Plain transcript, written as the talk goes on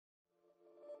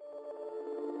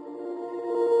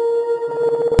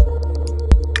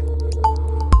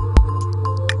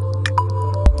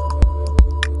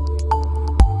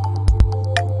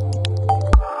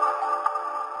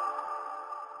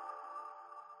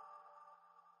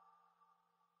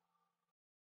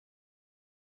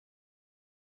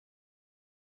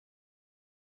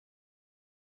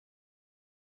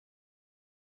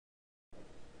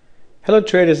Hello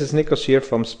traders, it's Nikos here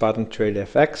from Spartan Trader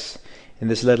FX. In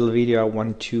this little video I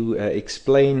want to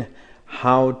explain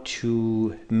how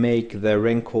to make the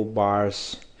renko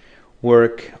bars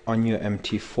work on your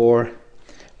MT4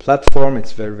 platform.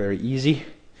 It's very easy.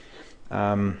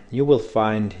 You will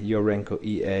find your renko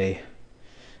EA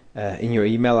in your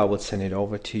email. I will send it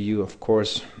over to you, of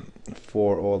course,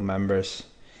 for all members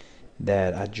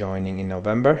that are joining in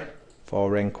November for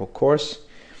our renko course.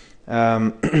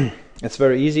 It's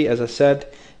very easy, as I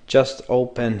said. Just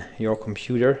open your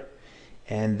computer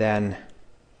and then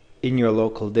in your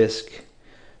local disk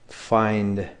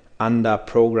find under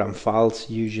program files,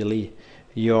 usually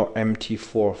your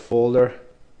MT4 folder.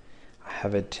 I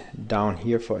have it down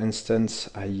here, for instance.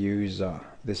 I use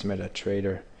this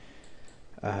MetaTrader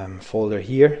folder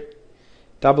here.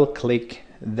 Double click,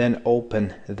 then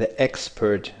open the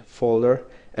expert folder,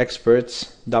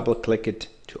 experts, double click it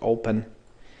to open,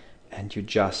 and you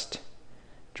just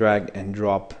drag and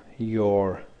drop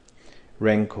your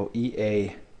renko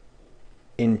EA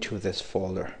into this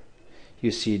folder.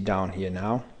 You see it down here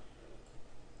now.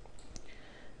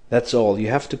 That's all. You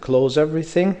have to close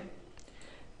everything.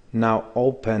 Now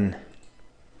open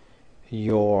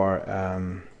your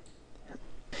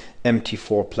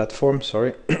MT4 platform,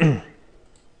 sorry.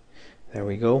 There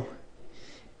we go.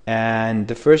 And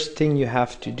the first thing you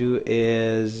have to do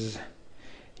is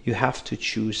you have to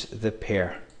choose the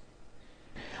pair.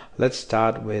 Let's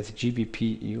start with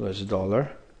GBP US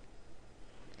dollar,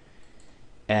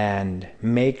 and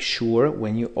make sure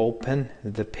when you open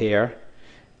the pair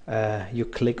you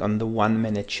click on the 1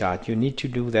 minute chart. You need to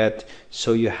do that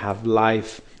so you have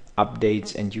live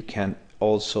updates and you can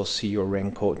also see your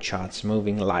renko charts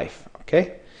moving live.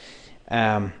 Okay,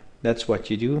 that's what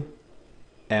you do.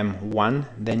 M1,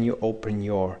 then you open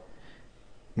your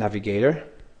navigator,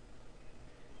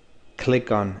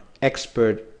 click on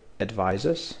expert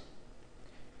advisors,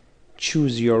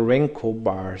 choose your renko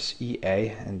bars EA,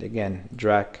 and again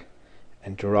drag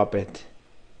and drop it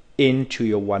into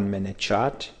your 1 minute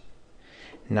chart.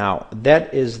 Now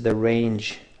that is the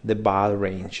range, the bar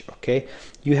range. Okay,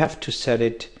 you have to set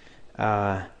it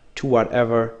to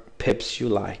whatever pips you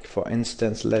like. For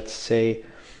instance, let's say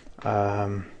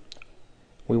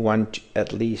we want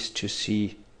at least to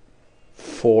see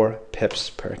 4 pips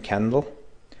per candle.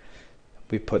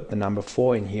 We put the number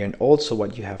 4 in here. And also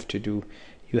what you have to do,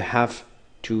 you have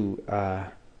to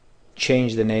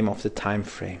change the name of the time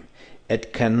frame.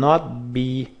 It cannot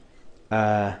be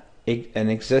an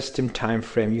existing time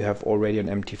frame you have already on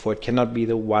MT4. It cannot be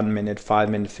the 1 minute, 5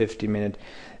 minute, 50 minute,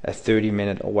 30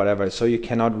 minute or whatever. So you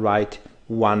cannot write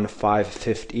 1, 5,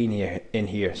 15 here in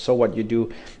here. So what you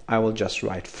do, I will just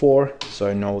write 4, so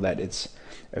I know that it's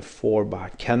a 4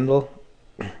 bar candle.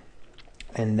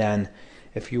 And then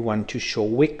if you want to show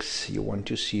wicks, you want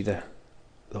to see the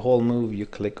whole move, you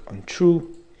click on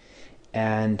true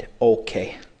and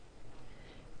OK.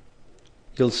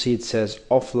 You'll see it says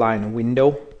offline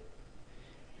window.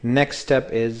 Next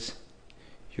step is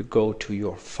you go to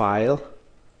your file,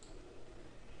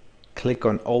 click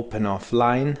on open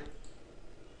offline,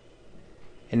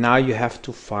 and now you have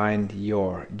to find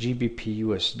your GBP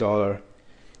US dollar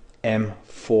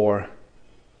M4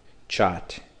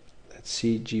 chart. Let's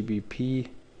see, GBP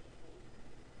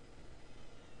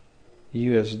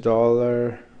US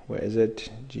dollar, where is it?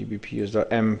 GBP US dollar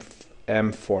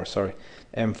M4, sorry,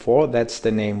 M4, that's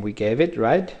the name we gave it,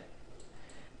 right?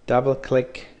 Double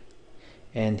click,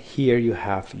 and here you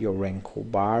have your renko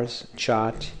bars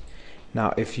chart.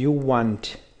 Now if you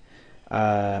want,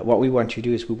 what we want to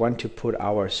do is we want to put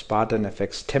our Spartan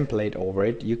FX template over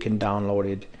it. You can download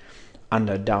it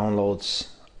under downloads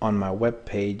on my web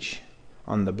page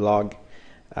on the blog,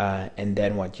 and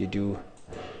then what you do,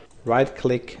 right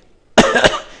click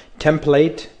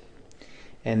template,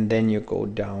 and then you go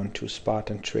down to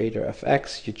Spartan Trader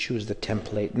FX, you choose the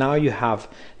template. Now you have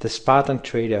the Spartan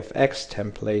Trader FX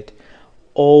template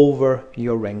over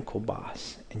your renko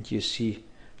bars, and you see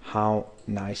how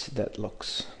nice that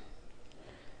looks.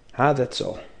 That's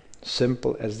all,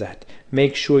 simple as that.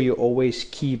 Make sure you always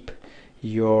keep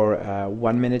your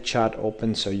 1 minute chart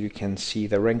open so you can see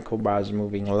the renko bars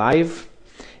moving live.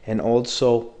 And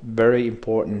also very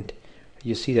important,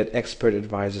 you see that expert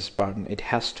advisors button, it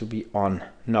has to be on,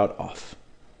 not off.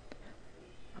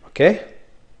 Okay,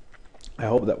 I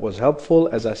hope that was helpful.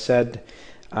 As I said,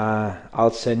 I'll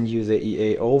send you the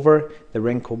EA over, the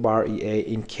renko bar EA,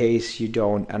 in case you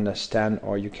don't understand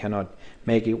or you cannot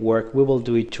make it work. We will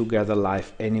do it together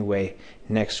live anyway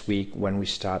next week when we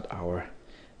start our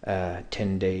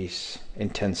 10 days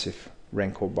intensive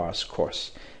renko bars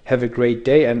course. Have a great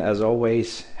day, and as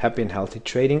always, happy and healthy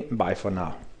trading. Bye for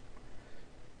now.